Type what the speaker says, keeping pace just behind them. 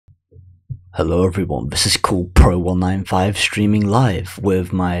Hello everyone, this is Cool Pro 195 streaming live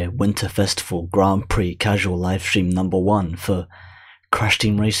with my Winter Festival Grand Prix casual live stream number 1 for Crash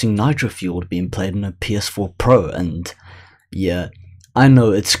Team Racing Nitro-Fueled being played on a PS4 Pro. And yeah, I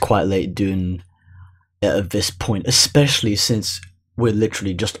know it's quite late doing it at this point, especially since we're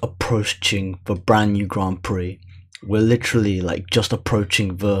literally just approaching the brand new Grand Prix. We're literally like just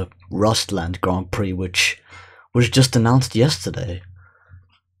approaching the Rustland Grand Prix, which was just announced yesterday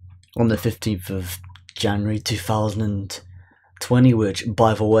on the 15th of January 2020, which,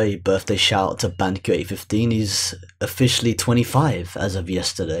 by the way, birthday shout out to Bandicoot815, he's officially 25 as of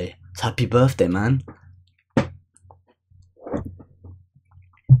yesterday. So happy birthday, man.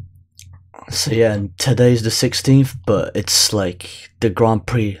 So yeah, and today's the 16th, but it's like the Grand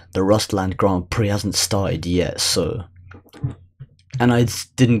Prix, the Rustland Grand Prix hasn't started yet, so... And I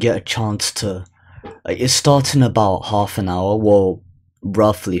didn't get a chance to... Like, it starts in about half an hour, well,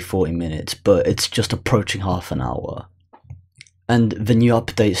 roughly 40 minutes, but it's just approaching half an hour. And the new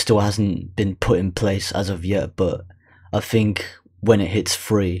update still hasn't been put in place as of yet, but I think when it hits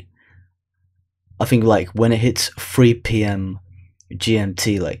 3, I think like when it hits 3 PM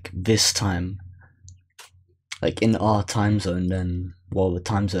GMT, like this time, like in our time zone, then, well, the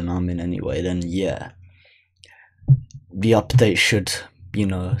time zone I'm in anyway, then yeah, the update should, you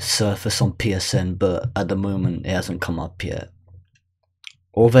know, surface on PSN, but at the moment it hasn't come up yet.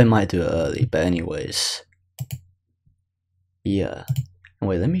 Or they might do it early, but anyways. Yeah.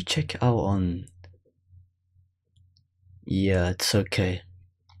 Wait, let me check it out on... Yeah, it's okay.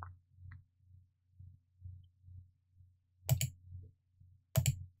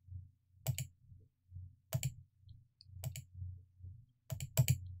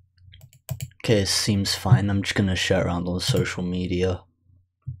 Okay, it seems fine. I'm just gonna share around on social media.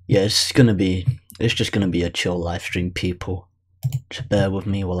 Yeah, it's just gonna be a chill live stream, people. Just bear with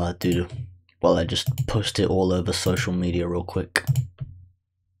me while I just post it all over social media real quick.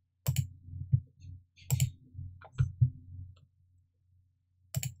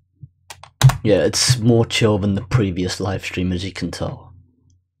 Yeah, it's more chill than the previous live stream, as you can tell.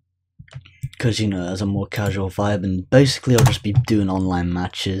 Because, you know, as a more casual vibe, and basically I'll just be doing online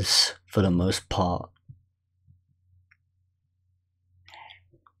matches for the most part.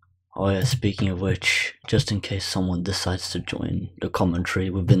 Oh yeah, speaking of which, just in case someone decides to join the commentary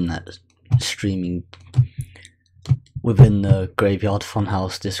within that streaming, within the Graveyard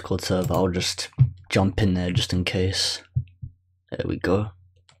Funhouse Discord server, I'll just jump in there just in case. There we go.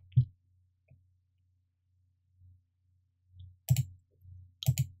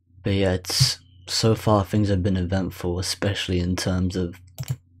 But yeah, so far things have been eventful, especially in terms of,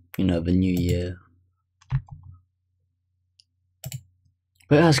 you know, the new year.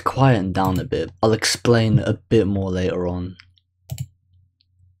 But it has quietened down a bit. I'll explain a bit more later on.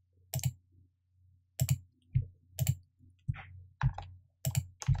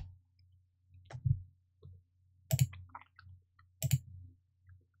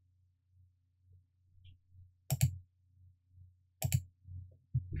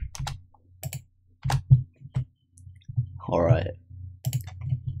 Alright.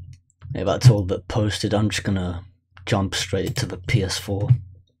 Yeah, that's all but posted. I'm just gonna jump straight to the PS4.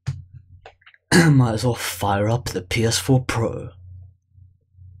 Might as well fire up the PS4 Pro.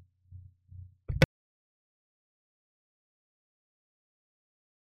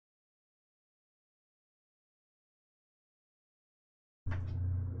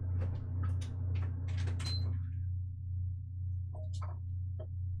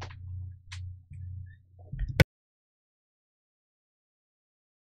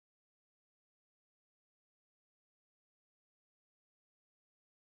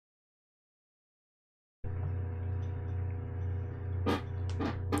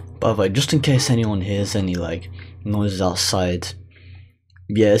 By the way, just in case anyone hears any like noises outside,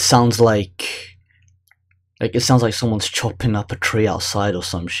 yeah, it sounds like someone's chopping up a tree outside or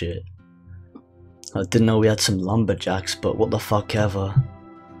some shit. I didn't know we had some lumberjacks, but what the fuck ever.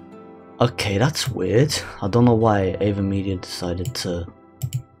 Okay, that's weird. I don't know why Ava Media decided to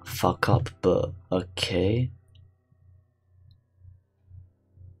fuck up, but okay.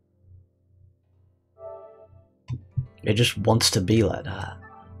 It just wants to be like that.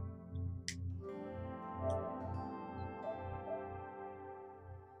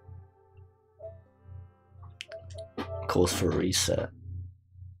 Calls for a reset.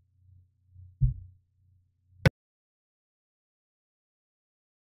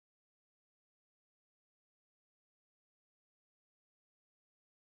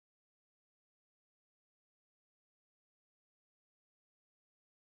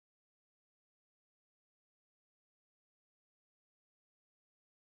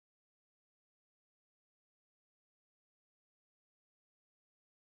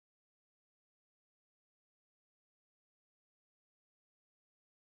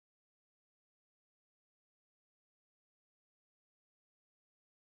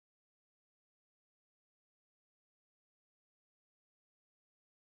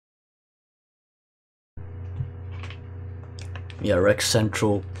 yeah, Rex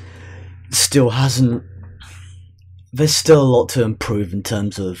Central still hasn't. There's still a lot to improve in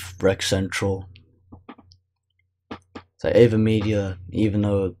terms of Rex Central. So Ava Media, even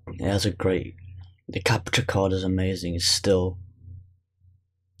though it has a great, the capture card is amazing, it's still,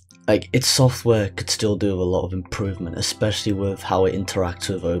 like, its software could still do a lot of improvement, especially with how it interacts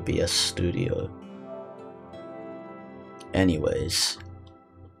with OBS Studio. Anyways,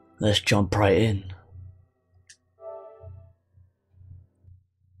 let's jump right in.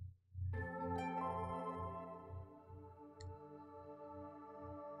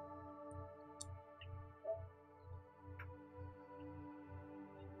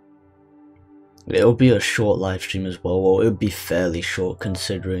 It'll be a short live stream as well. Well, it'll be fairly short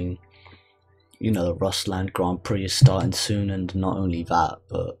considering, you know, the Rustland Grand Prix is starting soon, and not only that,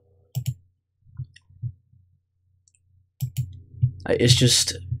 but it's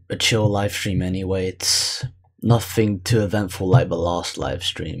just a chill live stream anyway. It's nothing too eventful like the last live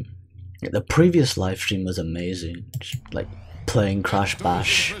stream. The previous live stream was amazing, just, like, playing Crash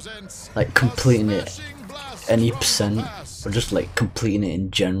Bash, like completing it any percent, or just like completing it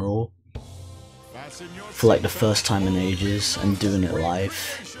in general for like the first time in ages, and doing it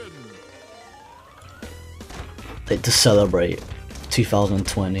live, like to celebrate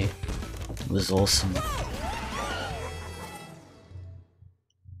 2020 was awesome.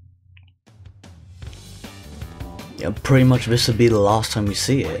 Yeah, pretty much this would be the last time we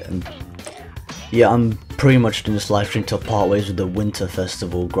see it, and yeah, I'm pretty much doing this live stream to part ways with the Winter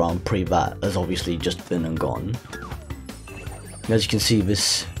Festival Grand Prix that has obviously just been and gone. As you can see,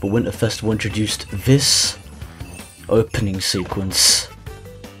 the Winter Festival introduced this opening sequence,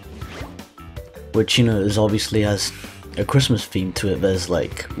 which, you know, is obviously has a Christmas theme to it. There's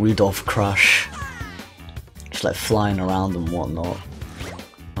like Rudolph Crash just like flying around and whatnot,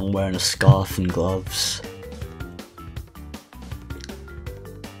 and wearing a scarf and gloves.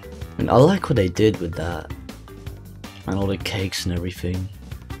 And I like what they did with that, and all the cakes and everything.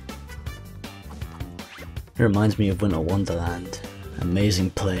 It reminds me of Winter Wonderland, amazing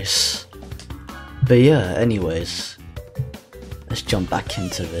place. But yeah, anyways, let's jump back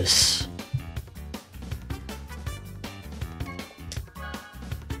into this.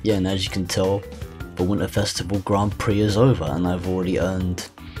 Yeah, and as you can tell, the Winter Festival Grand Prix is over, and I've already earned,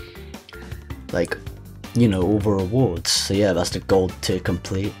 like, you know, all the rewards. So yeah, that's the gold tier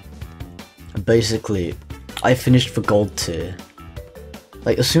complete. And basically, I finished the gold tier.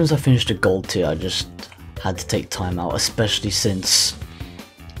 Like, as soon as I finished the gold tier, I just had to take time out, especially since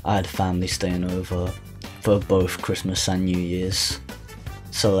I had family staying over for both Christmas and New Year's.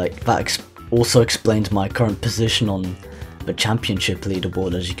 So like, that also explains my current position on the championship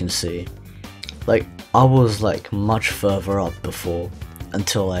leaderboard. As you can see, like, I was like much further up before,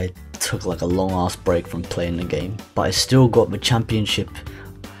 until I took like a long ass break from playing the game, but I still got the championship.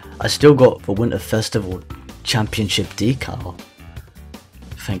 I still got the Winter Festival championship decal.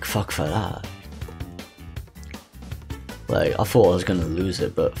 Thank fuck for that. Like, I thought I was gonna lose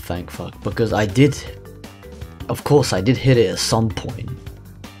it, but thank fuck, because I did, of course I did hit it at some point.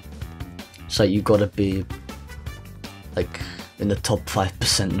 So you gotta be like in the top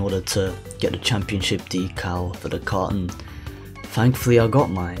 5% in order to get the championship decal for the cart, and thankfully I got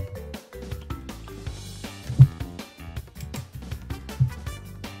mine.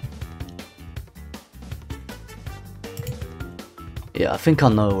 Yeah, I think I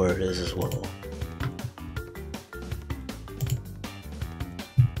know where it is as well.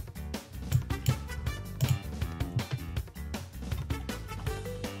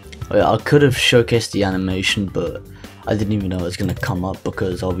 Oh yeah, I could have showcased the animation, but I didn't even know it was gonna come up,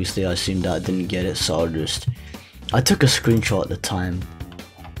 because obviously I assumed that I didn't get it, so I took a screenshot at the time.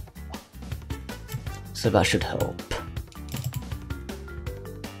 So that should help.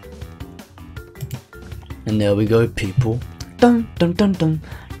 And there we go, people. Dun dun dun dun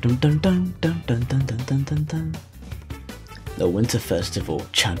dun dun dun dun dun dun dun dun dun dun. The Winter Festival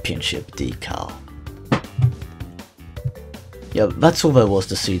Championship decal. Yeah, that's all there was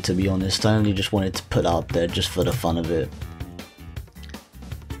to see, to be honest. I only just wanted to put it out there just for the fun of it.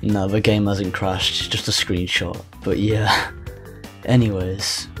 No, the game hasn't crashed, it's just a screenshot. But yeah,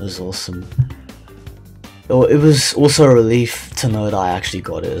 anyways, it was awesome. Oh, it was also a relief to know that I actually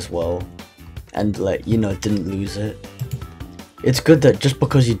got it as well, and like, you know, didn't lose it. It's good that just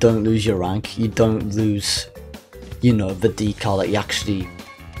because you don't lose your rank, you don't lose, you know, the decal that you actually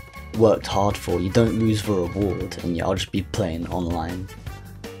worked hard for. You don't lose the reward. And yeah, I'll just be playing online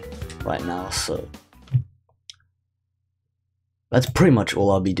right now, so that's pretty much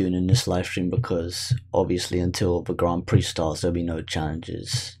all I'll be doing in this live stream, because obviously until the Grand Prix starts there'll be no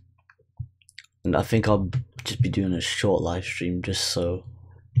challenges, and I think I'll just be doing a short live stream just so,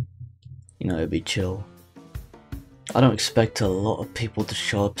 you know, it'd be chill. I don't expect a lot of people to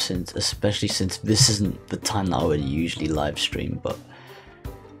show up, especially since this isn't the time that I would usually live stream, but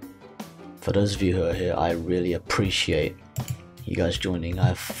for those of you who are here, I really appreciate you guys joining. I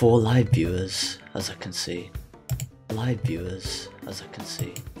have 4 live viewers, as I can see. Live viewers, as I can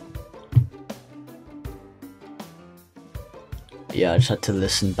see. Yeah, I just had to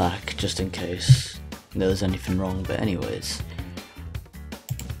listen back just in case there was anything wrong, but anyways.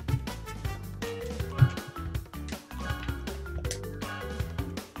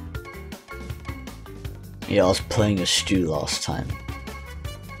 Yeah, I was playing as Stu last time.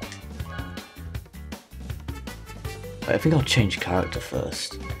 I think I'll change character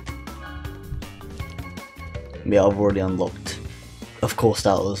first. Yeah, I've already unlocked. Of course,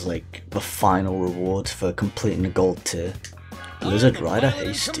 that was like the final reward for completing the gold tier. Lizard Rider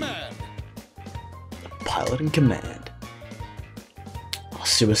Hasty. Pilot in command. Oh,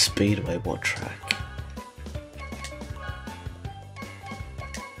 Sewer Speedway, what track?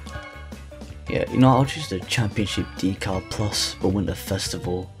 Yeah, you know, I'll choose the Championship Decal Plus for Winter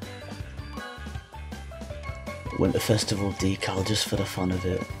Festival. Winter Festival decal just for the fun of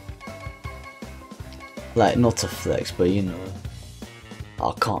it. Like, not to flex, but you know,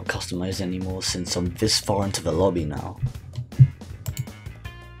 I can't customize anymore since I'm this far into the lobby now.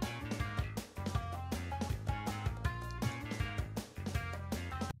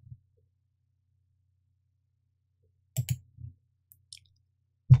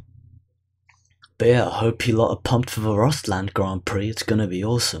 But yeah, I hope you lot are pumped for the Rustland Grand Prix. It's gonna be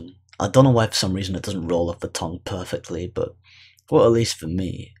awesome. I don't know why for some reason it doesn't roll off the tongue perfectly, but well, at least for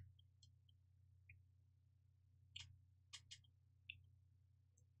me.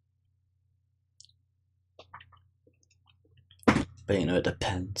 But you know, it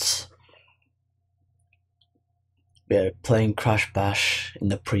depends. Yeah, playing Crash Bash in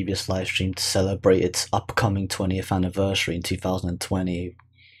the previous livestream to celebrate its upcoming 20th anniversary in 2020.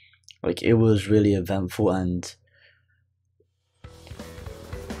 Like, it was really eventful, and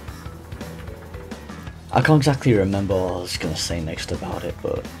I can't exactly remember what I was gonna say next about it,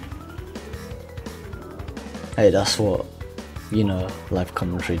 but hey, that's what, you know, live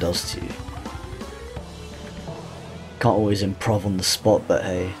commentary does to you. Can't always improv on the spot, but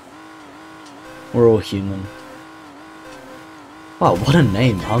hey, we're all human. Wow, what a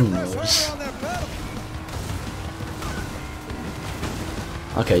name, Hungros.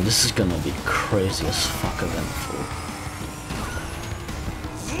 Okay, this is gonna be crazy as fuck eventful.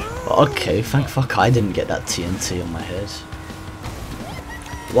 Okay, thank fuck I didn't get that TNT on my head.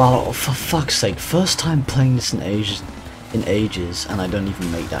 Wow, for fuck's sake, first time playing this in ages, and I don't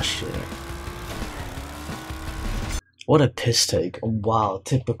even make that shit. What a piss take. Wow,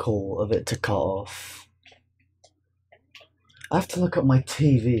 typical of it to cut off. I have to look at my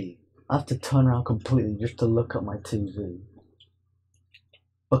TV. I have to turn around completely just to look at my TV.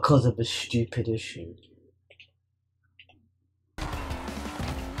 Because of this stupid issue.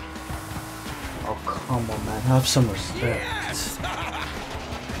 Oh, come on, man. Have some respect. Yes!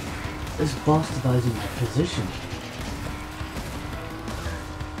 It's bastardizing my position.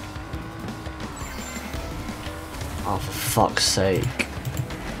 Oh, for fuck's sake.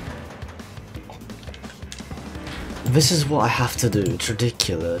 This is what I have to do. It's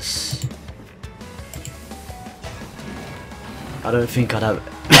ridiculous. I don't think I'd have...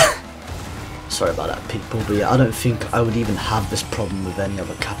 Sorry about that, people, but yeah, I don't think I would even have this problem with any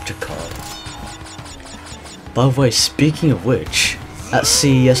other capture card. By the way, speaking of which, at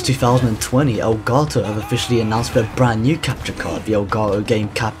CES 2020, Elgato have officially announced their brand new capture card, the Elgato Game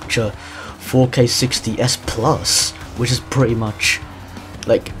Capture 4K 60S Plus, which is pretty much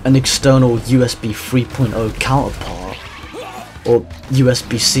like an external USB 3.0 counterpart, or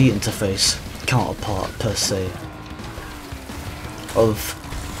USB-C interface counterpart per se, of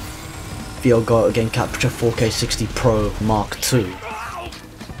the Elgato Game Capture 4K 60 Pro Mark II.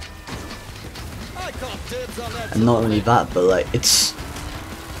 And not only that, but like it's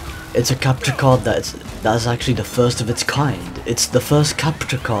a capture card that's actually the first of its kind. It's the first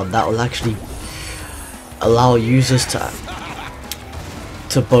capture card that will actually allow users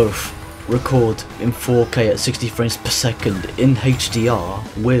to both record in 4K at 60 frames per second in HDR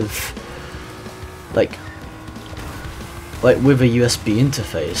with with a USB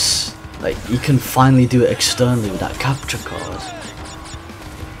interface. Like, you can finally do it externally with that capture card.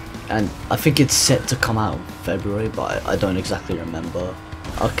 And I think it's set to come out in February, but I don't exactly remember.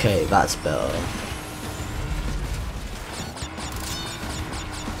 Okay, that's better.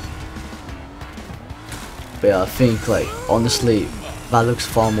 But yeah, I think, like, honestly, that looks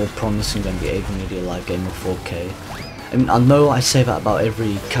far more promising than the AV Live Gamer 4K. I mean, I know I say that about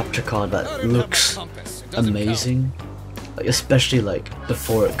every capture card that looks amazing, like, especially like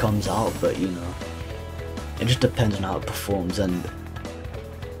before it comes out, but you know, it just depends on how it performs, and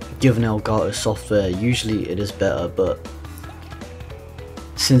given Elgato software, usually it is better, but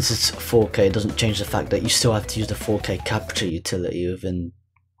since it's 4K, it doesn't change the fact that you still have to use the 4K capture utility within,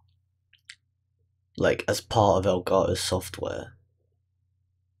 like, as part of Elgato's software.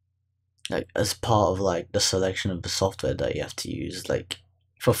 Like, as part of, like, the selection of the software that you have to use. Like,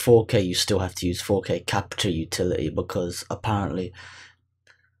 for 4K, you still have to use 4K capture utility, because apparently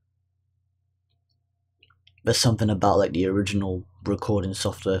there's something about, like, the original recording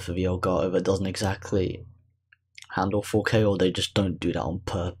software for the Elgato that doesn't exactly handle 4K, or they just don't do that on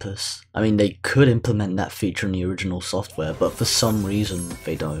purpose. I mean, they could implement that feature in the original software, but for some reason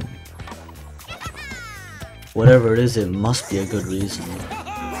they don't. Whatever it is, it must be a good reason.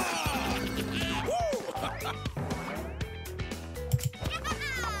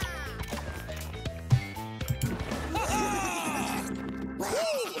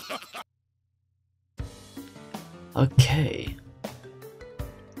 Okay.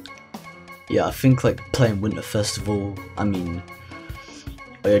 Yeah, I think like playing Winter Festival, I mean,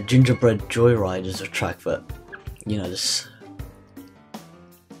 Gingerbread Joyride is a track that, you know,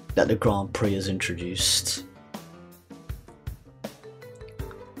 that the Grand Prix has introduced.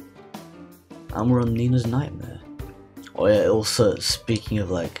 And we're on Nina's Nightmare. Oh yeah, also, speaking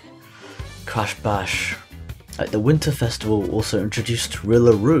of like Crash Bash, like the Winter Festival also introduced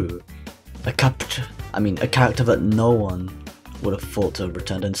Rillaroo, a character that no one would have thought to have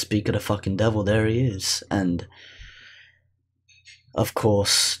returned, and speak of the fucking devil, there he is. And of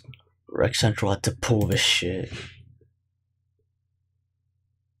course, Rec Central had to pull this shit.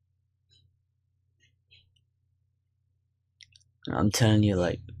 I'm telling you,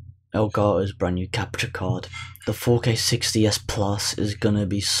 like, Elgato's brand new capture card, the 4K 60S Plus, is gonna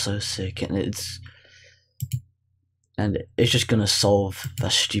be so sick, and it's just gonna solve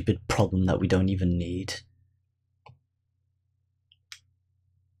that stupid problem that we don't even need.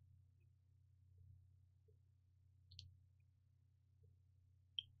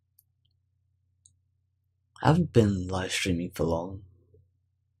 I haven't been live streaming for long.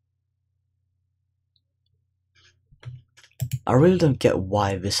 I really don't get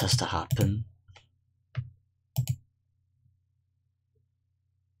why this has to happen.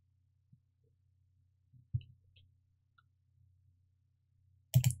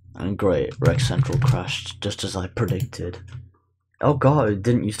 And great, Rec Central crashed just as I predicted. Elgato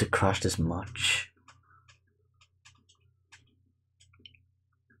didn't used to crash this much.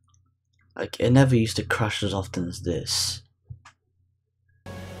 Like, it never used to crash as often as this.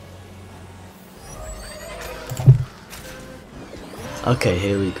 Okay,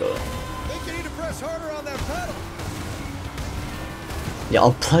 here we go. Yeah,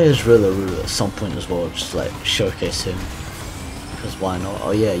 I'll play as Rillaroo at some point as well, just like showcase him. Because why not?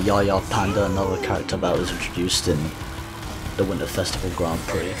 Oh yeah, Yaya Panda, another character that was introduced in the Winter Festival Grand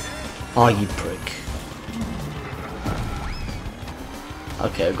Prix. Ah, you prick.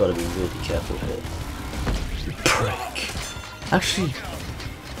 Okay, I've got to be really careful here. You prick. Actually,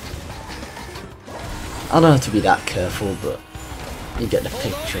 I don't have to be that careful, but you get the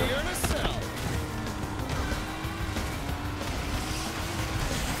picture.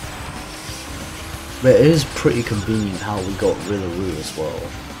 But it is pretty convenient how we got Rillaroo as well.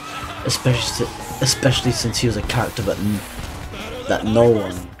 Especially since he was a character that no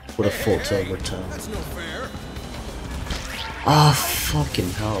one would have thought to have returned. Ah,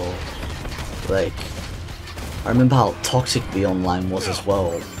 fucking hell. Like, I remember how toxic the online was as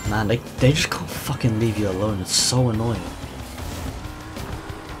well. Man, they just can't fucking leave you alone. It's so annoying.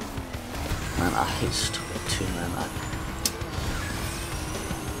 Man, I hate Stupid too, man.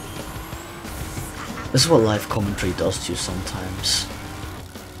 This is what live commentary does to you sometimes.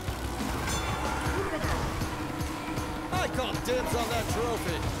 I call dibs on that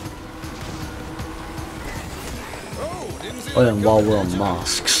trophy. Oh, and while we're on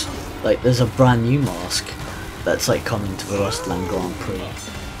masks, like, there's a brand new mask that's like coming to the Rustland Grand Prix,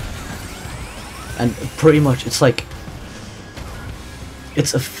 and pretty much it's like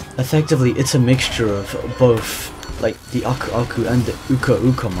effectively it's a mixture of both like the Aku Aku and the Uka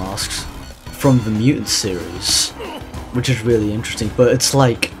Uka masks from the Mutant series, which is really interesting. But it's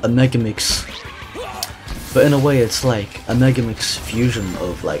like a Megamix, but in a way it's like a Megamix fusion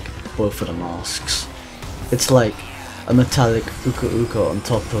of like both of the masks. It's like a metallic Uka Uka on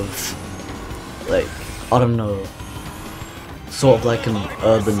top of, like, I don't know, sort of like an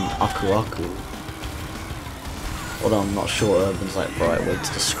urban Aku Aku. Although I'm not sure urban's like the right way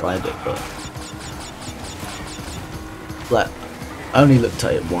to describe it, but like I only looked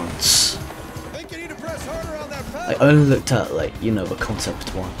at it once. I only looked at like, you know, the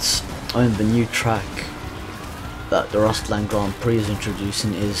concept once. And the new track that the Rustland Grand Prix is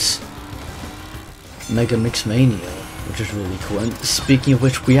introducing is Mega Mix Mania, which is really cool. And speaking of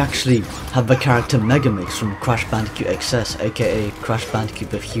which, we actually have the character Mega Mix from Crash Bandicoot XS, aka Crash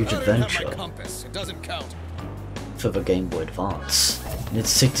Bandicoot with Huge Adventure, for the Game Boy Advance. And it's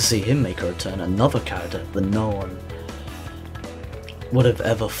sick to see him make a return, another character that no one would have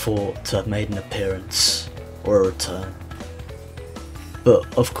ever thought to have made an appearance or a return.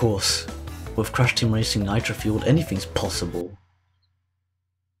 But of course, with Crash Team Racing Nitro-Fueled, anything's possible.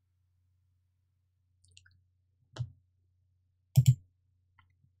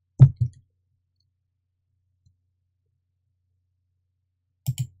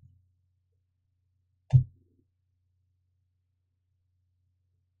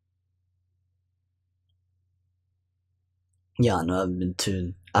 Yeah, I know I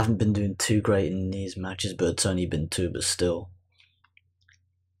haven't been doing too great in these matches, but it's only been 2, but still.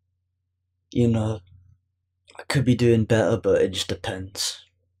 You know, I could be doing better, but it just depends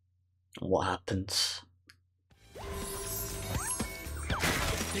on what happens.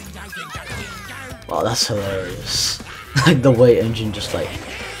 Wow, that's hilarious. Like the way engine just like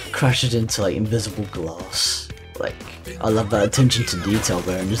crashes into like invisible glass. Like, I love that attention to detail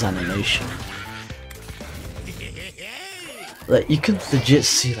there in his animation. Like, you can legit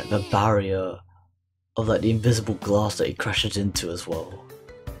see like the barrier of like the invisible glass that he crashes into as well.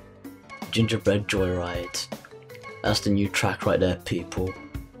 Gingerbread Joyride. That's the new track right there, people.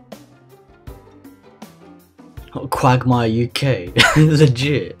 Oh, Quagmire UK.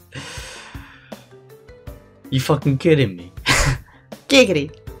 Legit. You fucking kidding me?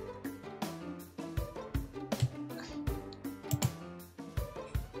 Giggity.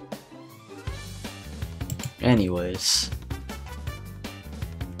 Anyways.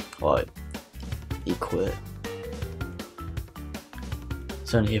 Right. He quit.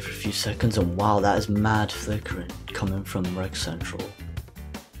 It's only here for a few seconds, and wow, that is mad flickering coming from Rec Central.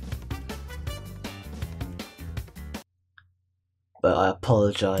 But I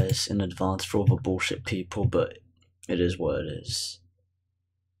apologize in advance for all the bullshit people, but it is what it is.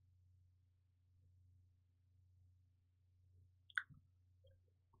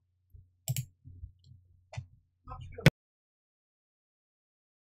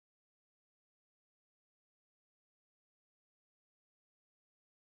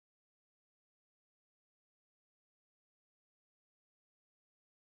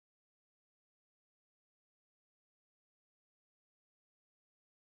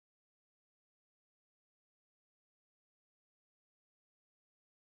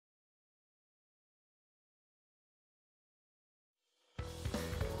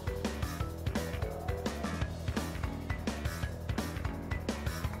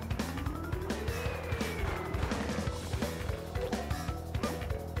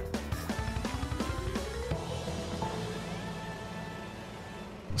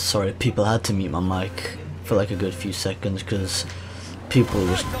 Sorry, people had to mute my mic for like a good few seconds because people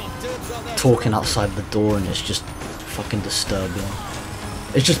were just talking outside the door and it's just fucking disturbing.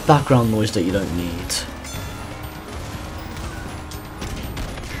 It's just background noise that you don't need.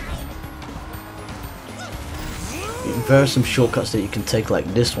 There are some shortcuts that you can take, like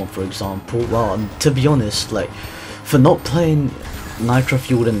this one for example. Well, to be honest, like, for not playing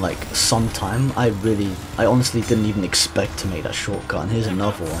Nitro-Fueled in like some time, I honestly didn't even expect to make that shortcut, and here's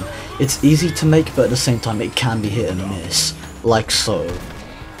another one. It's easy to make, but at the same time it can be hit and miss, like so,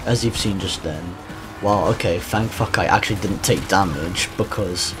 as you've seen just then. Wow, okay, thank fuck I actually didn't take damage,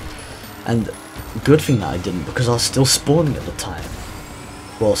 because, and good thing that I didn't, because I was still spawning at the time.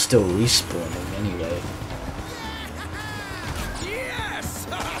 Well, still respawning anyway.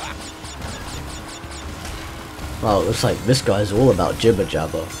 Well, it looks like this guy's all about jibber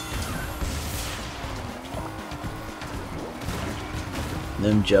jabber.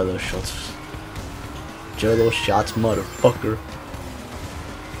 Them jello shots. Jello shots, motherfucker.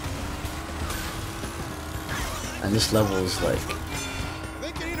 And this level is like,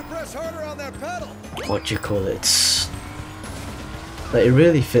 what you call it? It's like, it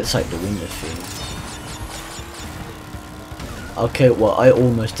really fits like the winter theme. Okay, well, I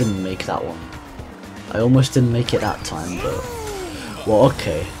almost didn't make that one. I almost didn't make it that time, but well,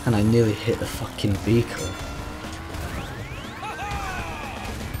 okay, and I nearly hit the fucking beaker.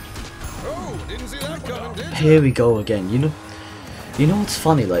 Here we go again. You know what's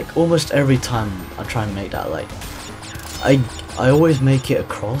funny? Like, almost every time I try and make that, like, I always make it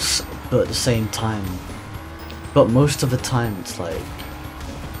across, but at the same time, but most of the time it's like,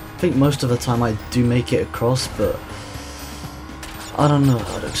 I think most of the time I do make it across, but I don't know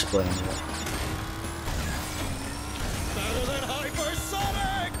how to explain it.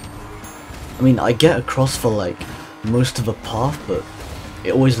 I mean, I get across for like most of the path, but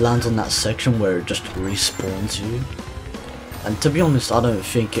it always lands on that section where it just respawns you. And to be honest, I don't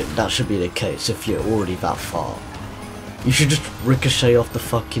think that should be the case if you're already that far. You should just ricochet off the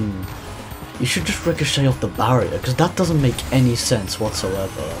fucking... You should just ricochet off the barrier, because that doesn't make any sense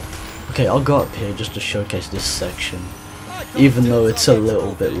whatsoever. Okay, I'll go up here just to showcase this section. Even though it's a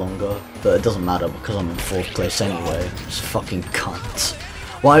little bit longer, but it doesn't matter because I'm in 4th place anyway. This fucking cunt.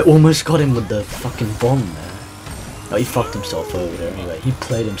 Well, I almost got him with the fucking bomb there. Oh, he fucked himself over there anyway. He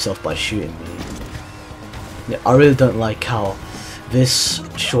played himself by shooting me. Yeah, I really don't like how this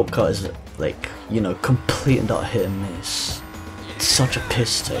shortcut is like, you know, complete and utter hit and miss. It's such a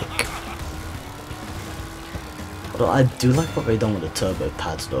piss take. But I do like what they done with the turbo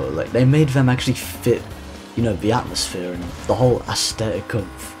pads though. Like, they made them actually fit, you know, the atmosphere and the whole aesthetic of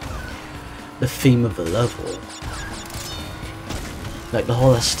the theme of the level. Like, the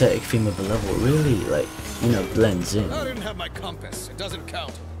whole aesthetic theme of the level really, like, you know, blends in. I didn't have my compass. It doesn't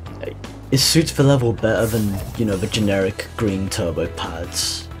count. Like, it suits the level better than, you know, the generic green turbo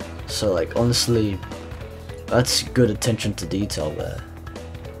pads. So, like, honestly, that's good attention to detail there.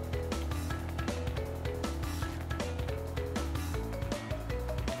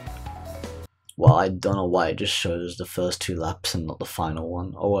 Well, I don't know why it just shows the first 2 laps and not the final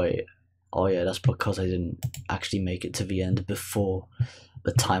one. Oh wait, oh yeah, that's because I didn't actually make it to the end before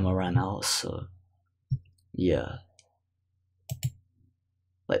the timer ran out, so yeah.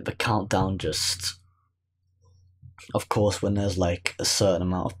 Like, the countdown just... Of course, when there's like a certain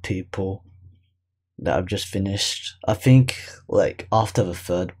amount of people that have just finished, I think like after the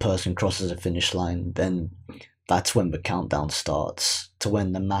 3rd person crosses the finish line, then that's when the countdown starts to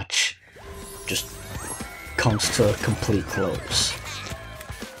when the match just comes to a complete close.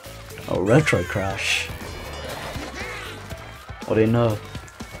 Oh, Retro Crash. What do you know?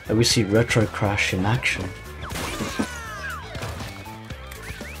 We see Retro Crash in action.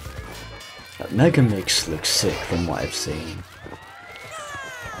 That Mega Mix looks sick from what I've seen.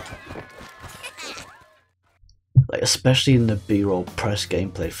 Like, especially in the B-roll press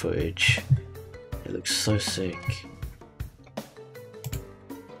gameplay footage. It looks so sick.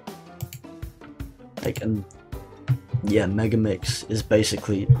 Like, and yeah, Mega Mix is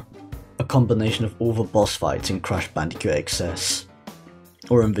basically a combination of all the boss fights in Crash Bandicoot XS,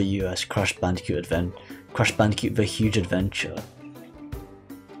 or in the US, Crash Bandicoot The Huge Adventure.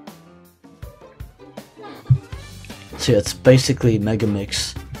 So yeah, it's basically Mega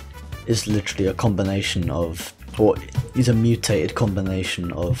Mix is literally a combination of, or is a mutated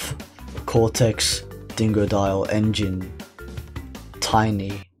combination of Cortex, Dingodile, Engine,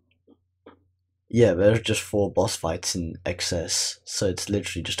 Tiny. Yeah, there's just 4 boss fights in XS, so it's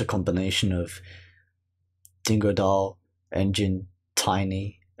literally just a combination of Dingodile, Engine,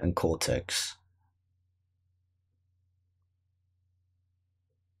 Tiny, and Cortex.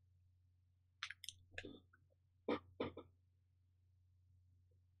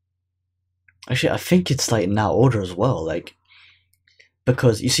 Actually, I think it's like in that order as well, like,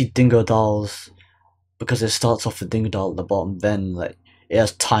 because you see Dingodile's, because it starts off with Dingodile at the bottom, then like it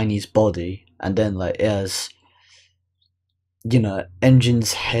has Tiny's body, and then like it has, you know,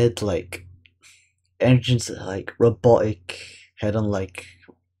 Engine's head, like Engine's like robotic head on like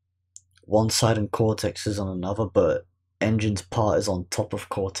one side and Cortex is on another, but Engine's part is on top of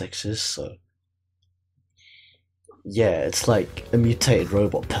Cortex's, so yeah, it's like a mutated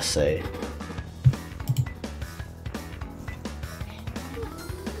robot per se.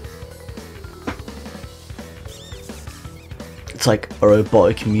 It's like a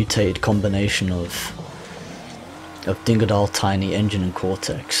robotic mutated combination of Dingodile, Tiny, Engine, and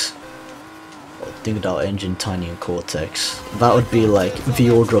Cortex. Or Dingodile, Engine, Tiny, and Cortex. That would be like the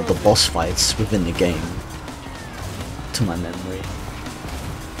order of the boss fights within the game, to my memory.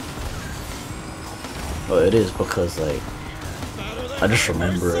 Well, it is because like I just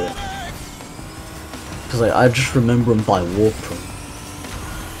remember it. Because like, I just remember them by Warp Room.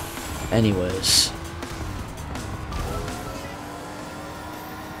 Anyways.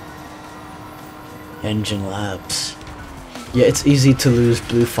 Engine Labs. Yeah, it's easy to lose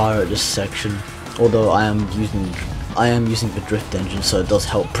blue fire at this section, although I am using the drift engine, so it does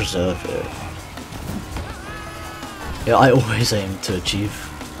help preserve it. Yeah, I always aim to achieve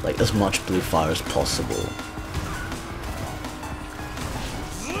like as much blue fire as possible.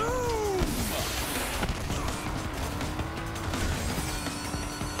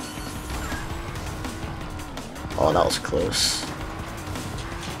 Oh, that was close.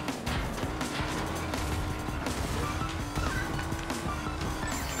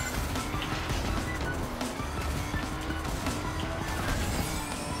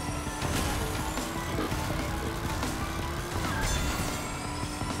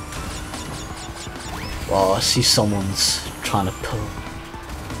 Wow, I see someone's trying to pull.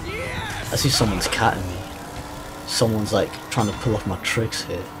 I see someone's catting me. Someone's like trying to pull off my tricks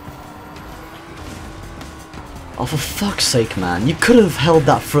here. Oh, for fuck's sake, man. You could have held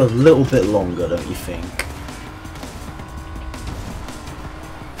that for a little bit longer, don't you think?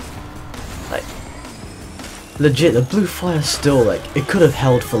 Like, legit, the blue fire still, like, it could have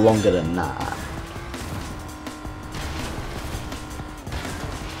held for longer than that.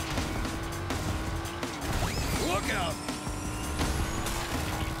 Look out!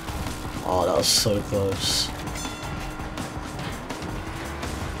 Oh, that was so close.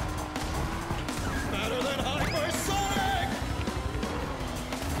 Better than hypersonic!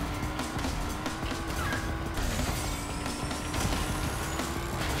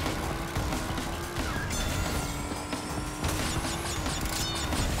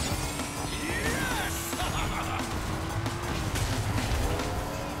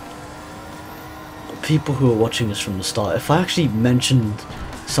 People who are watching this from the start, if I actually mentioned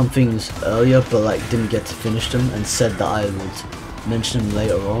some things earlier but like didn't get to finish them and said that I would mention them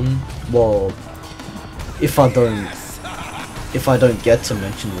later on, well, if I don't get to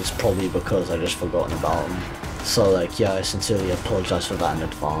mention them, it's probably because I just forgotten about them. So like, yeah, I sincerely apologize for that in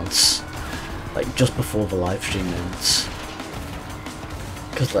advance, like just before the live stream ends,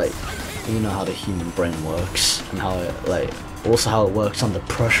 because like, you know how the human brain works and how it, like, also how it works under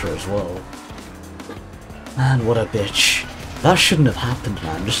pressure as well. Man, what a bitch. That shouldn't have happened,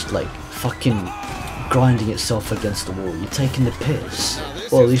 man. Just like fucking grinding itself against the wall. You're taking the piss.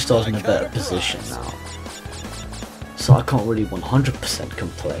 Well, at least I was in a better position now, so I can't really 100%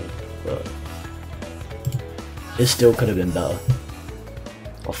 complain, but it still could have been better.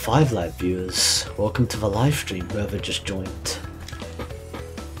 Well, 5 live viewers. Welcome to the live stream, whoever just joined.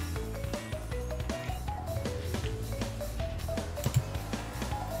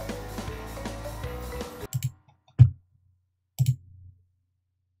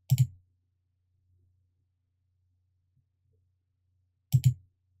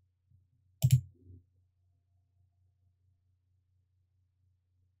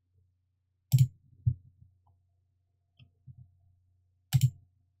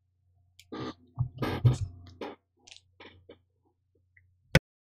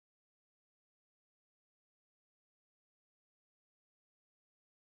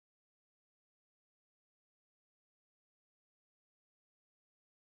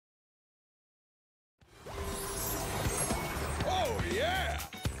 Oh yeah!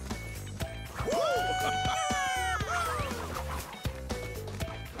 Woo!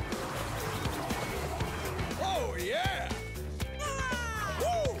 Oh yeah!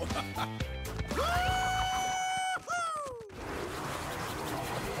 Woo!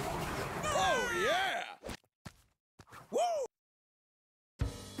 Oh yeah! Woo!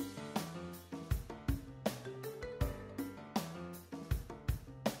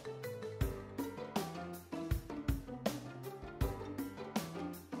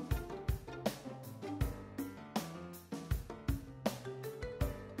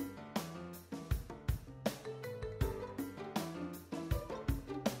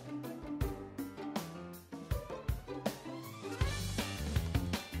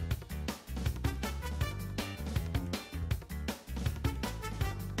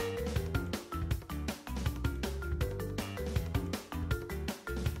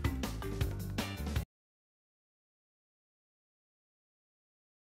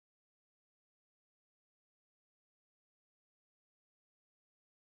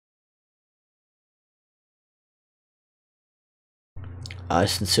 I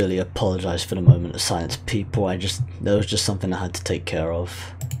sincerely apologize for the moment of silence, people. There was just something I had to take care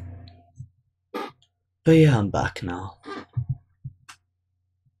of. But yeah, I'm back now.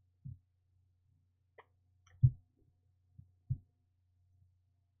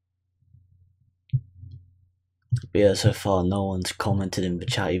 But yeah, so far no one's commented in the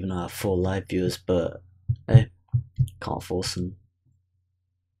chat, even though I have 4 live viewers, but hey, can't force them.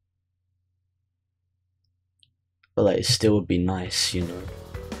 But like, it still would be nice, you know.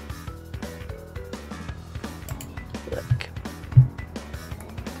 Like,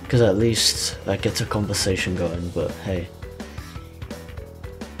 because at least that gets a conversation going, but hey.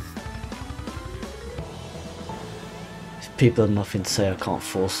 If people have nothing to say, I can't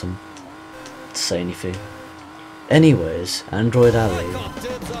force them to say anything. Anyways, Android Alley.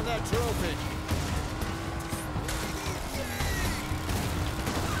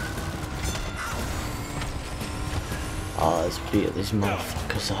 Ah, let's beat these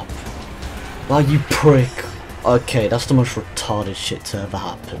motherfuckers up. Wow, you prick! Okay, that's the most retarded shit to ever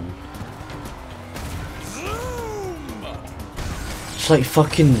happen. It's like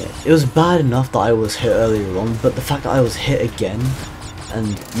fucking, it was bad enough that I was hit earlier on, but the fact that I was hit again,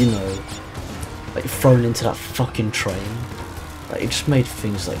 and, you know, like thrown into that fucking train, like it just made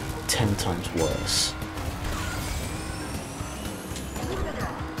things like 10 times worse.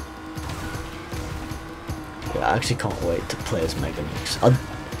 Yeah, I actually can't wait to play as Megamix.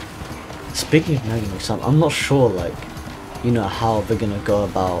 Speaking of Megamix, I'm not sure, like, you know, how they're gonna go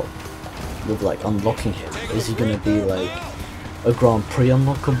about with like unlocking him. Is he gonna be like a Grand Prix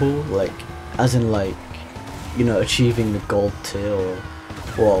unlockable, like, as in like, you know, achieving the gold tier, or,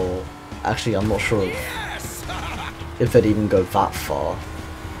 well, actually I'm not sure if they'd even go that far,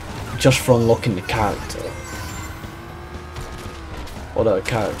 just for unlocking the character. Although a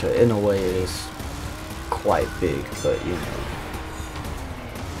character in a way is quite big, but you know,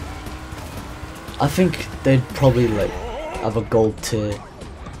 I think they'd probably like have a gold tier,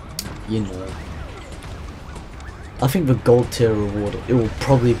 you know. I think the gold tier reward, it will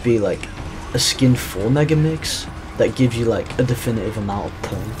probably be like a skin for Megamix that gives you like a definitive amount of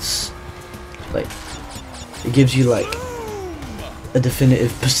points. Like, it gives you like a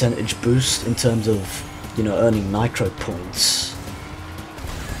definitive percentage boost in terms of, you know, earning Nitro points.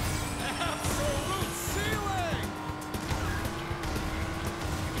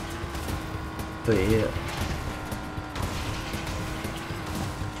 But yeah,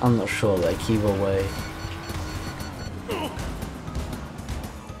 I'm not sure, like, either way.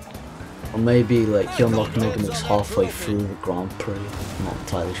 Or maybe like you unlock Megamix halfway through the Grand Prix, I'm not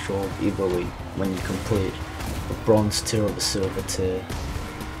entirely sure. Either way, when you complete the bronze tier or the silver tier.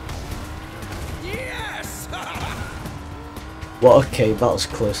 Yes! Well, okay, that was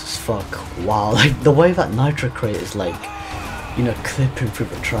close as fuck. Wow, like the way that Nitro crate is like, you know, clipping through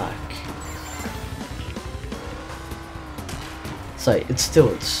the track. It's like,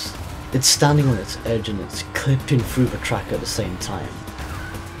 it's standing on its edge and it's clipping through the track at the same time.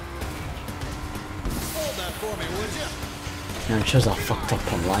 Hold that for me, would you? And it shows how fucked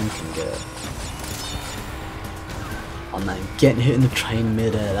up online can get. Oh man, getting hit in the train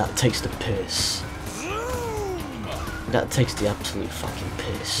mid-air, that takes the piss. That takes the absolute fucking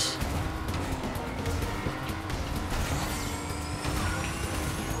piss.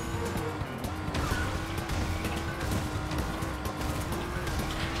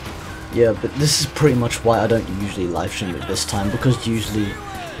 Yeah, but this is pretty much why I don't usually live stream at this time, because usually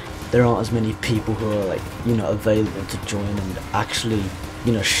there aren't as many people who are like, you know, available to join and actually,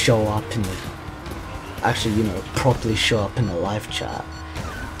 you know, show up in the, actually, you know, properly show up in the live chat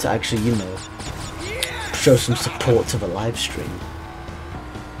to actually, you know, show some support to the live stream.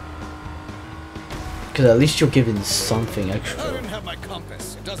 Because at least you're giving something I extra. didn't have my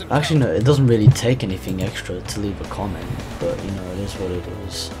compass. It doesn't Actually count. no, it doesn't really take anything extra to leave a comment, but you know, it is what it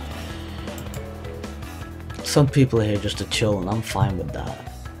is. Some people are here just to chill and I'm fine with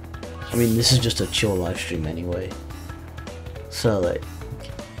that. I mean, this is just a chill live stream anyway. So like,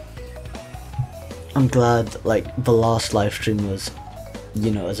 I'm glad like the last live stream was,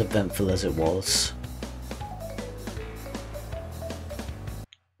 you know, as eventful as it was.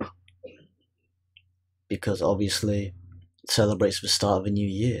 Because obviously it celebrates the start of a new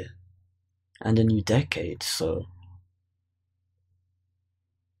year and a new decade, so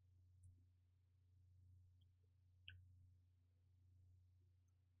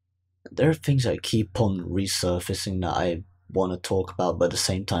there are things that keep on resurfacing that I want to talk about, but at the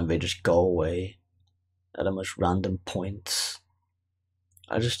same time they just go away at the most random points.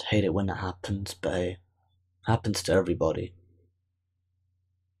 I just hate it when it happens, but hey, it happens to everybody.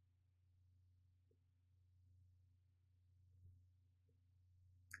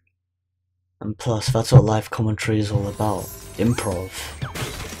 And plus, that's what live commentary is all about. Improv.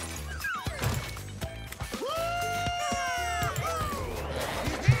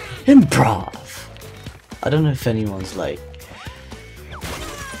 Improv! I don't know if anyone's like,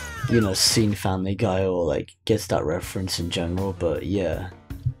 you know, seen Family Guy or like gets that reference in general, but yeah.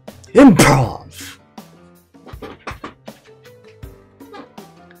 Improv!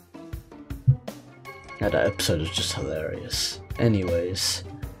 Yeah, that episode is just hilarious. Anyways.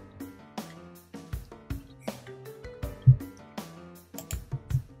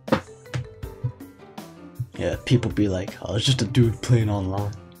 Yeah, people be like, oh, it's just a dude playing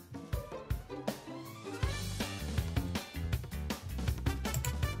online.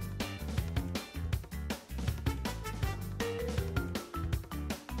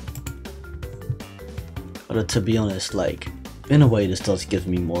 But to be honest, like, in a way this does give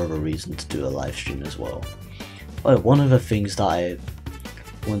me more of a reason to do a live stream as well. Oh, one of the things that I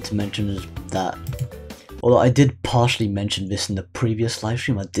want to mention is that, although I did partially mention this in the previous live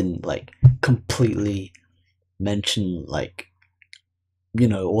stream, I didn't like completely mention like, you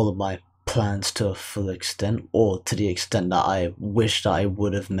know, all of my plans to a full extent, or to the extent that I wish that I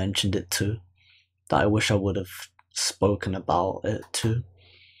would have mentioned it to, that I wish I would have spoken about it to,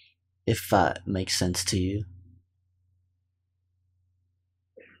 if that makes sense to you.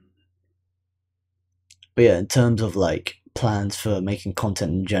 But yeah, in terms of like plans for making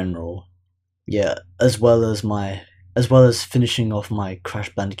content in general, yeah, as well as finishing off my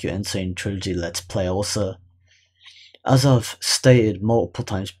Crash Bandicoot Insane Trilogy Let's Play, also, as I've stated multiple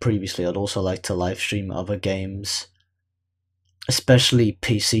times previously, I'd also like to live stream other games, especially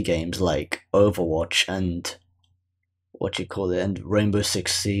PC games like Overwatch and and Rainbow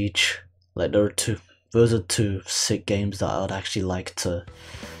Six Siege. Like those are two sick games that I'd actually like to,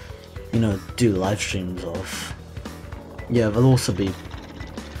 you know, do live streams of. Yeah, they'll also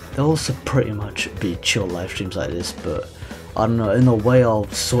pretty much be chill live streams like this, but I don't know, in a way I'll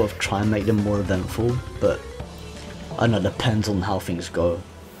sort of try and make them more eventful, but I don't know, it depends on how things go.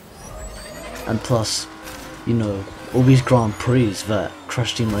 And plus, you know, all these Grand Prix that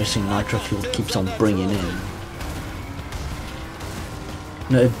Crash Team Racing Nitro-Fueled keeps on bringing in,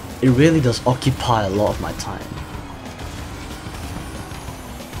 you know, it really does occupy a lot of my time.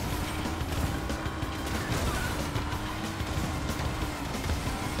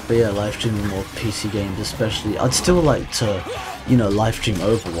 But yeah, live streaming more PC games especially. I'd still like to, you know, live stream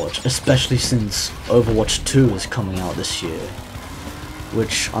Overwatch, especially since Overwatch 2 is coming out this year,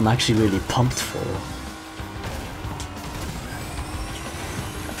 which I'm actually really pumped for.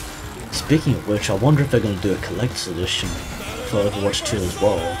 Speaking of which, I wonder if they're going to do a collector's edition for Overwatch 2 as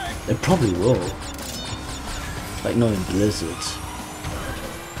well. They probably will. Like knowing Blizzard.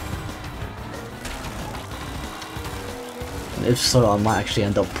 And if so, I might actually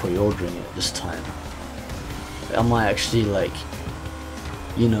end up pre-ordering it this time. I might actually, like,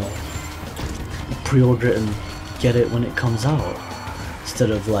 you know, pre-order it and get it when it comes out,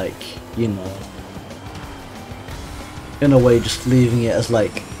 instead of, like, you know, in a way just leaving it as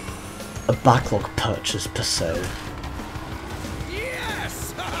like a backlog purchase per se.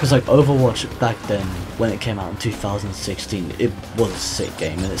 Because like Overwatch back then, when it came out in 2016, it was a sick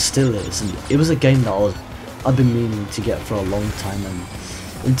game, and it still is, and it was a game that I've been meaning to get for a long time, and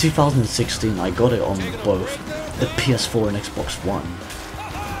in 2016 I got it on both the PS4 and Xbox One.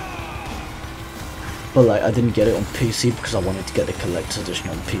 But like, I didn't get it on PC because I wanted to get the collector's edition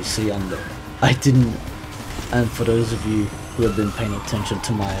on PC, and I didn't. And for those of you who have been paying attention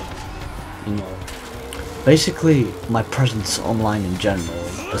to my, you know, basically my presence online in general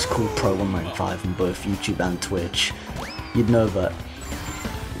as CoolPro195 on both YouTube and Twitch, you'd know that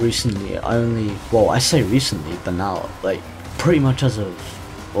recently I say recently, but now, like, pretty much as of,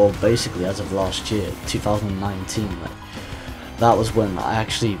 well, basically as of last year, 2019, like, that was when I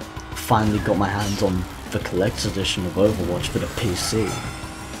actually finally got my hands on the collector's edition of Overwatch for the PC.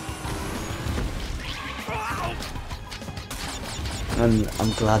 And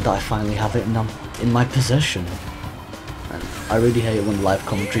I'm glad that I finally have it in my possession. And I really hate when live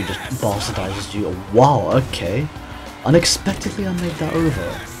commentary just bastardizes you. Wow, okay. Unexpectedly I made that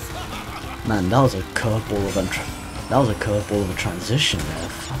over. Man, that was a curveball of a transition there,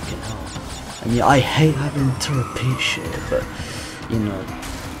 fucking hell. And yeah, I hate having to repeat shit, but, you know,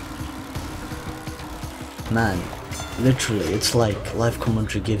 man, literally, it's like live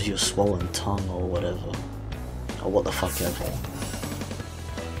commentary gives you a swollen tongue or whatever. Or what the fuck ever.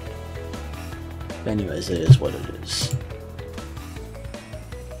 Anyways, it is what it is.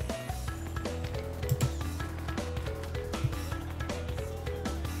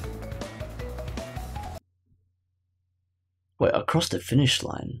 Wait, across the finish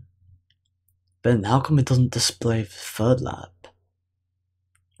line? Ben, how come it doesn't display the third lap?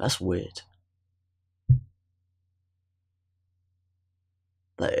 That's weird.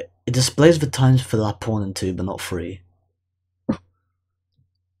 Like, it displays the times for lap 1 and 2, but not 3.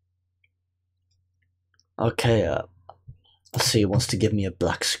 Okay, I see it wants to give me a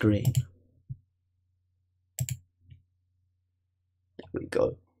black screen. There we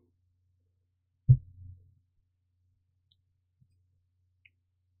go.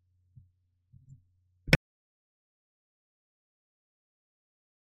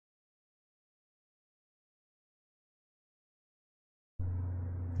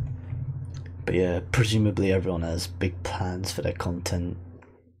 But yeah, presumably everyone has big plans for their content.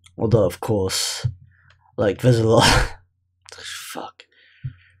 Although, of course, like, there's a lot. Fuck.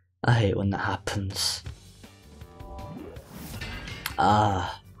 I hate when that happens.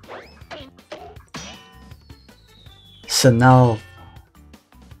 Ah. So now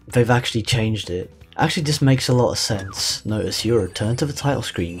they've actually changed it. Actually, this makes a lot of sense. Notice you return to the title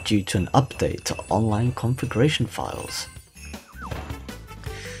screen due to an update to online configuration files.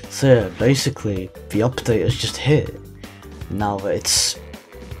 So yeah, basically the update has just hit. Now that it's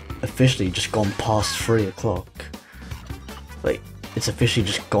officially just gone past 3 o'clock. Like, it's officially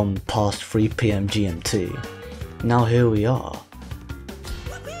just gone past 3 PM GMT. Now here we are.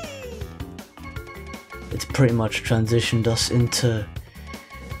 It's pretty much transitioned us into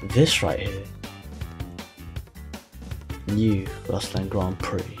this right here. New Rustland Grand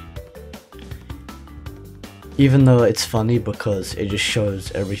Prix. Even though it's funny because it just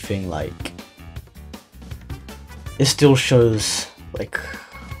shows everything like... It still shows like...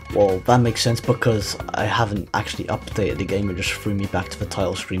 Well, that makes sense because I haven't actually updated the game. It just threw me back to the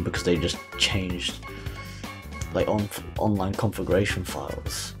title screen because they just changed like online configuration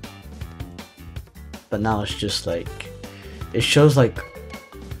files. But now it's just like, it shows like,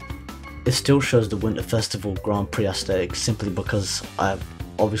 it still shows the Winter Festival Grand Prix aesthetic simply because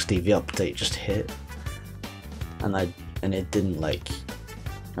obviously the update just hit, and it didn't like,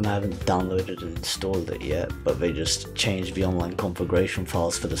 and I haven't downloaded and installed it yet, but they just changed the online configuration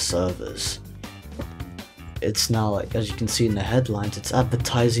files for the servers. It's now like, as you can see in the headlines, it's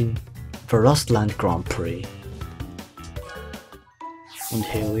advertising for Rustland Grand Prix. And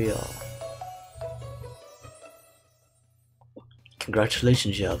here we are.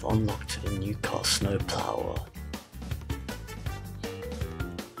 Congratulations, you have unlocked a new car, Snowplower.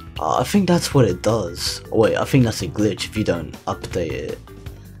 I think that's what it does. Wait, I think that's a glitch if you don't update it.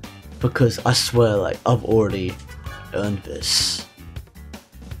 Because I swear, like, I've already earned this.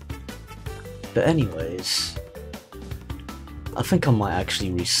 But anyways, I think I might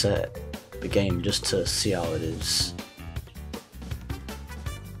actually reset the game just to see how it is.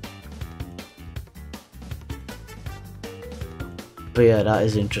 But yeah, that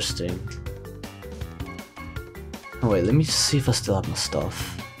is interesting. Oh wait, let me see if I still have my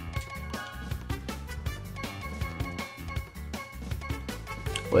stuff.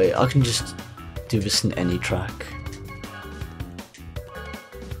 Wait, I can just do this in any track.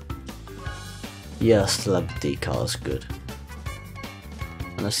 Yeah, I still have the decals, good.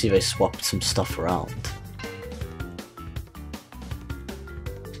 And I see they swapped some stuff around.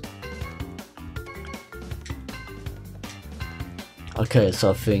 Okay, so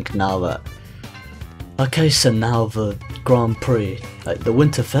I think now that... Okay, so now the Grand Prix, like the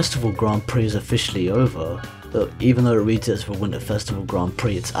Winter Festival Grand Prix is officially over. But even though it reads as the Winter Festival Grand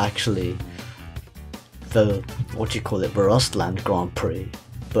Prix, it's actually the, what you call it, the Rustland Grand Prix.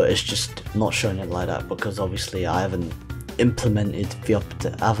 But it's just not showing it like that because obviously I haven't implemented the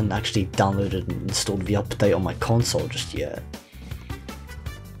update, I haven't actually downloaded and installed the update on my console just yet.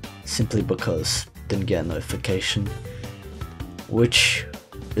 Simply because I didn't get a notification. Which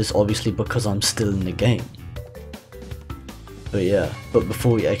is obviously because I'm still in the game. But yeah, but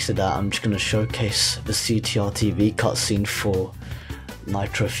before we exit that, I'm just going to showcase the CTR TV cutscene for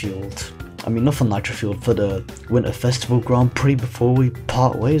Nitro-Fueled. I mean, not for Nitro-Fueled, for the Winter Festival Grand Prix before we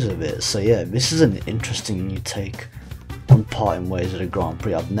part ways with it. So yeah, this is an interesting new take on parting ways with the Grand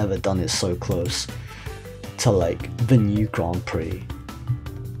Prix. I've never done it so close to like the new Grand Prix.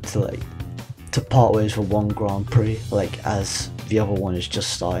 To part ways for one Grand Prix, like as the other one is just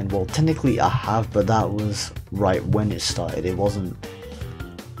starting. Well, technically I have, but that was right when it started. It wasn't,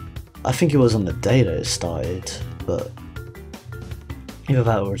 I think it was on the day that it started, but either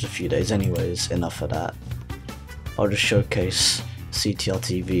that or it was a few days. Anyways, enough of that. I'll just showcase CTR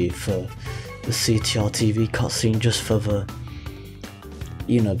TV for the CTR TV cutscene just for the,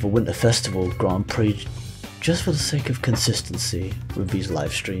 you know, the Winter Festival Grand Prix, just for the sake of consistency with these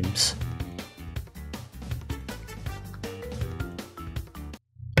live streams.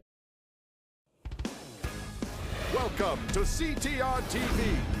 Welcome to CTR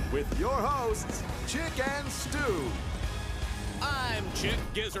TV with your hosts, Chick and Stu. I'm Chick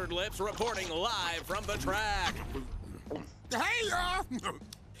Gizzard Lips reporting live from the track. Hey, y'all!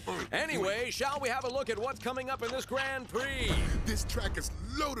 Anyway, shall we have a look at what's coming up in this Grand Prix? This track is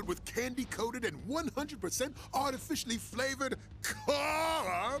loaded with candy-coated and 100% artificially flavored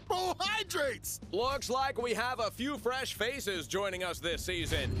carbohydrates! Looks like we have a few fresh faces joining us this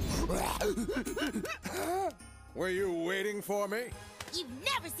season. Were you waiting for me? You've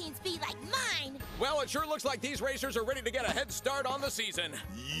never seen speed like mine! Well, it sure looks like these racers are ready to get a head start on the season.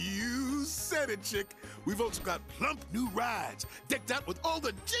 You said it, chick. We've also got plump new rides, decked out with all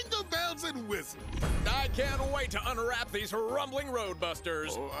the jingle bells and whistles. I can't wait to unwrap these rumbling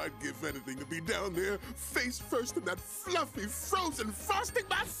roadbusters. Oh, I'd give anything to be down there, face first in that fluffy, frozen frosting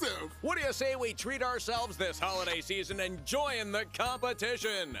myself. What do you say we treat ourselves this holiday season and join the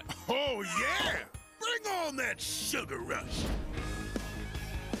competition? Oh, yeah! Bring on that sugar rush.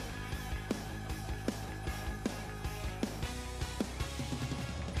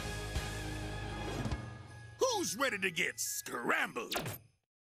 Who's ready to get scrambled?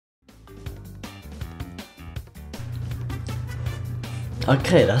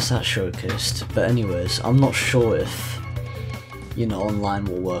 Okay, that's that showcased. But anyways, I'm not sure if, you know, online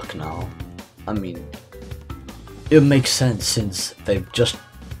will work now. I mean, it makes sense since they've just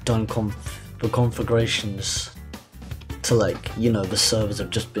done the configurations to, like, you know, the servers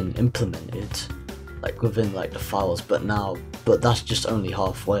have just been implemented, like within like the files. But that's just only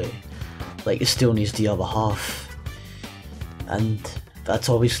halfway. Like, it still needs the other half, and that's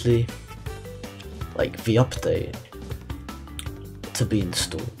obviously like the update to be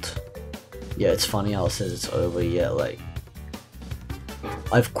installed. Yeah, it's funny how it says it's over. Yeah, like,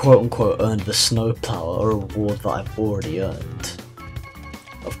 I've quote-unquote earned the snowplow, a reward that I've already earned.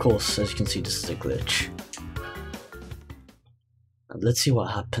 Of course, as you can see, this is a glitch. And let's see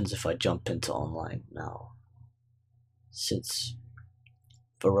what happens if I jump into online now, since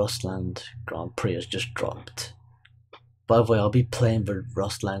the Rustland Grand Prix has just dropped. By the way, I'll be playing the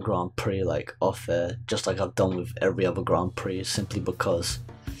Rustland Grand Prix like off air, just like I've done with every other Grand Prix, simply because,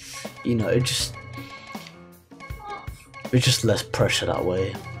 you know, it's just less pressure that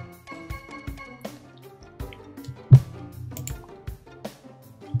way.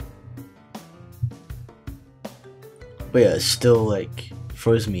 But yeah, it still like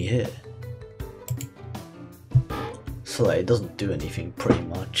throws me here. So like, it doesn't do anything pretty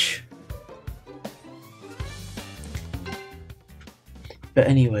much. But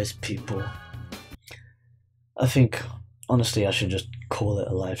anyways, people, I think honestly I should just call it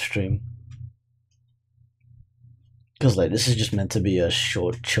a live stream, because like, this is just meant to be a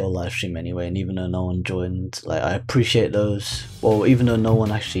short chill live stream anyway, and even though no one joined, like, I appreciate those. Well, even though no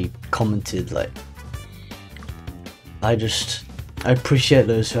one actually commented, like, I appreciate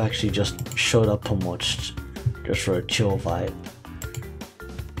those who actually just showed up and watched just for a chill vibe.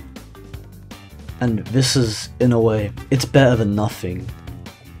 And this is, in a way, it's better than nothing.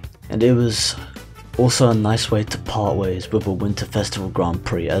 And it was also a nice way to part ways with a Winter Festival Grand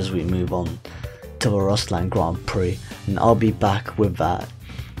Prix as we move on to the Rustland Grand Prix. And I'll be back with that,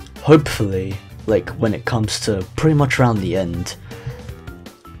 hopefully, like, when it comes to pretty much around the end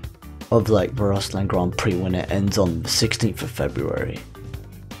of like the Rustland Grand Prix, when it ends on the 16th of February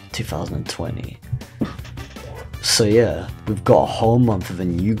 2020. So yeah, we've got a whole month of a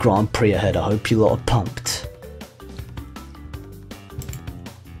new Grand Prix ahead. I hope you lot are pumped.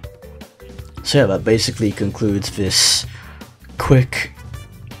 So yeah, that basically concludes this quick,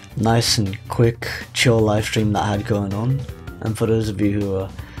 nice and quick, chill live stream that I had going on. And for those of you who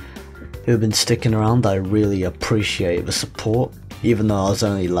have been sticking around, I really appreciate the support. Even though I was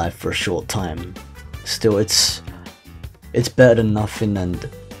only live for a short time, still it's better than nothing. And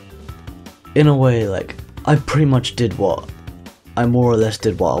in a way, like, I pretty much I more or less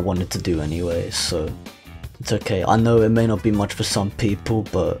did what I wanted to do anyway, so it's okay. I know it may not be much for some people,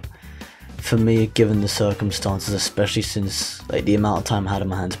 but for me, given the circumstances, especially since like the amount of time I had in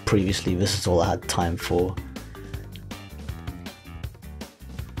my hands previously, this is all I had time for.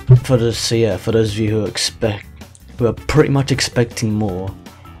 For those of you who are pretty much expecting more,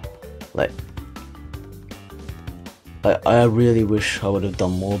 like, I really wish I would have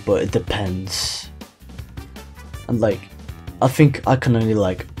done more, but it depends. And like, I think I can only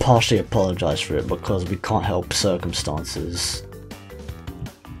like partially apologize for it, because we can't help circumstances.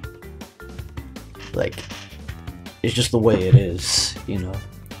 Like, it's just the way it is, you know.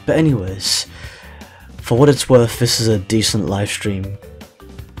 But anyways, for what it's worth, this is a decent live stream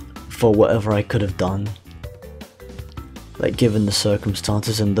for whatever I could have done, like, given the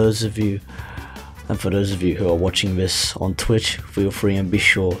circumstances. And for those of you who are watching this on Twitch, feel free and be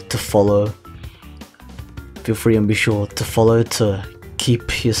sure to follow. Feel free and be sure to follow to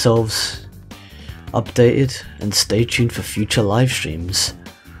keep yourselves updated, and stay tuned for future live streams.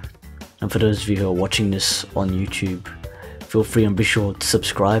 And for those of you who are watching this on YouTube, feel free and be sure to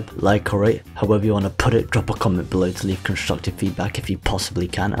subscribe, like, or rate, however you want to put it. Drop a comment below to leave constructive feedback if you possibly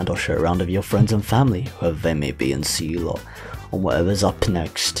can, and I'll share it around with your friends and family, whoever they may be, and see you lot on whatever's up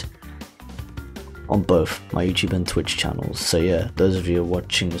next on both my YouTube and Twitch channels. So yeah, those of you who are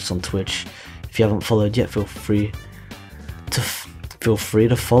watching this on Twitch, if you haven't followed yet, feel free feel free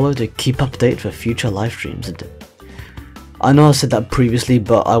to follow to keep update for future live streams. And I know I said that previously,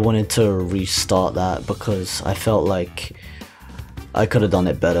 but I wanted to restart that because I felt like I could have done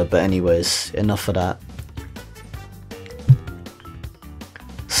it better. But anyways, enough of that.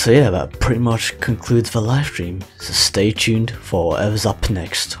 So yeah, that pretty much concludes the live stream, so stay tuned for whatever's up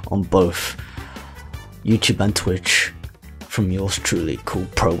next on both YouTube and Twitch from yours truly, Cool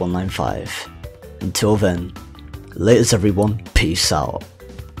Pro 195. Until then, laters everyone, peace out.